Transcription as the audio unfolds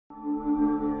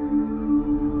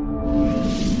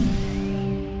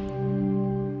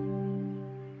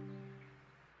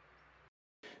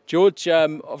George,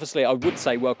 obviously I would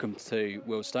say welcome to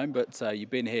Willstone, but you've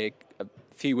been here a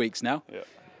few weeks now. Yeah.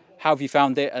 How have you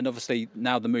found it? And obviously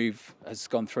now the move has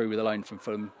gone through with a loan from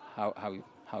Fulham. How are you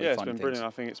finding Yeah, it's been things? brilliant. I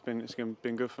think it's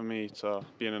been good for me to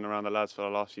be in and around the lads for the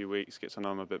last few weeks, get to know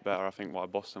them a bit better. I think why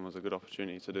Boston was a good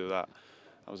opportunity to do that.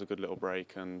 That was a good little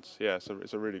break, and yeah,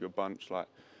 it's a really good bunch. Like,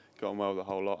 got on well with the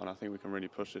whole lot, and I think we can really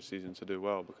push this season to do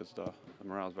well because the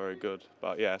morale's very good.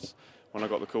 But yes, when I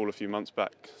got the call a few months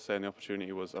back saying the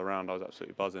opportunity was around, I was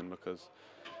absolutely buzzing because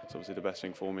it's obviously the best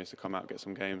thing for me is to come out and get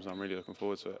some games, and I'm really looking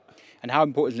forward to it. And how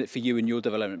important is it for you in your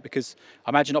development? Because I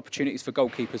imagine opportunities for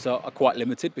goalkeepers are quite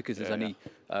limited because there's only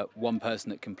one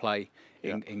person that can play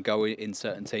in goal in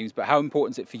certain teams. But how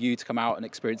important is it for you to come out and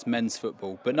experience men's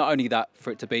football? But not only that,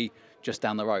 for it to be just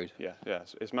down the road. Yeah,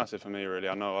 it's massive for me really.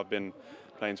 I know I've been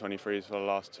playing 23s for the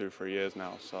last 2-3 years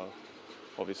now, so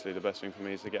obviously the best thing for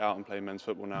me is to get out and play men's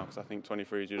football now because I think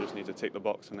 23s you just need to tick the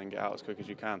box and then get out as quick as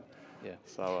you can. Yeah.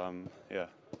 So yeah.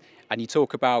 And you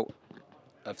talk about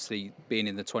obviously being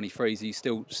in the 23s. Are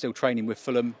you still training with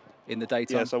Fulham in the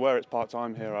daytime? Yeah, so where it's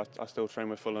part-time here, I still train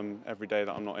with Fulham every day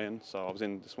that I'm not in. So I was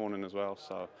in this morning as well.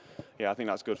 So yeah, I think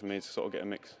that's good for me to sort of get a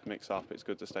mix up. It's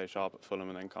good to stay sharp at Fulham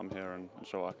and then come here and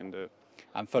show what I can do.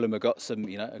 And Fulham have got some,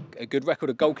 a good record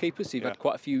of goalkeepers. So you've had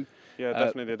quite a few. Yeah,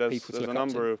 definitely. There's a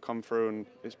number who have come through, and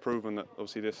it's proven that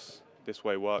obviously this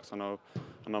way works. I know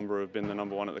a number who have been the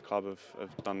number one at the club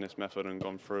have done this method and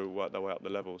gone through, worked their way up the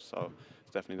levels. So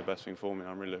it's definitely the best thing for me.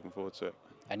 I'm really looking forward to it.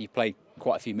 And you've played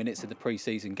quite a few minutes in the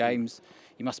pre-season games.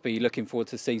 You must be looking forward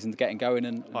to the season getting going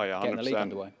and getting the league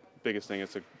underway. Biggest thing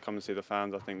is to come and see the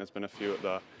fans. I think there's been a few at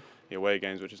the away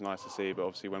games, which is nice to see. But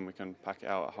obviously, when we can pack it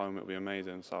out at home, it'll be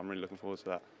amazing. So I'm really looking forward to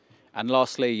that. And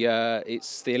lastly,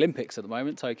 it's the Olympics at the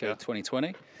moment, Tokyo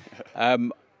 2020.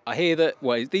 I hear that,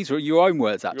 well, these are your own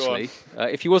words actually.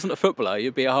 If you wasn't a footballer,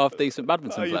 you'd be a half decent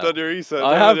badminton player. You've done your research.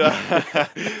 I have.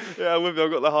 Yeah, with me,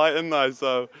 I've got the height, haven't I?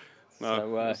 So,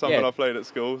 no, something I played at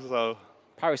school. So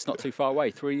Paris not too far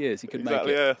away, 3 years, you could make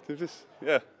it.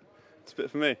 Yeah, it's a bit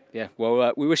for me. Yeah,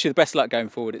 well, we wish you the best luck going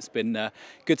forward. It's been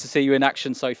good to see you in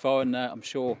action so far, and I'm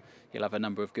sure you'll have a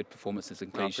number of good performances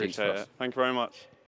and clean sheets for us. Thank you very much.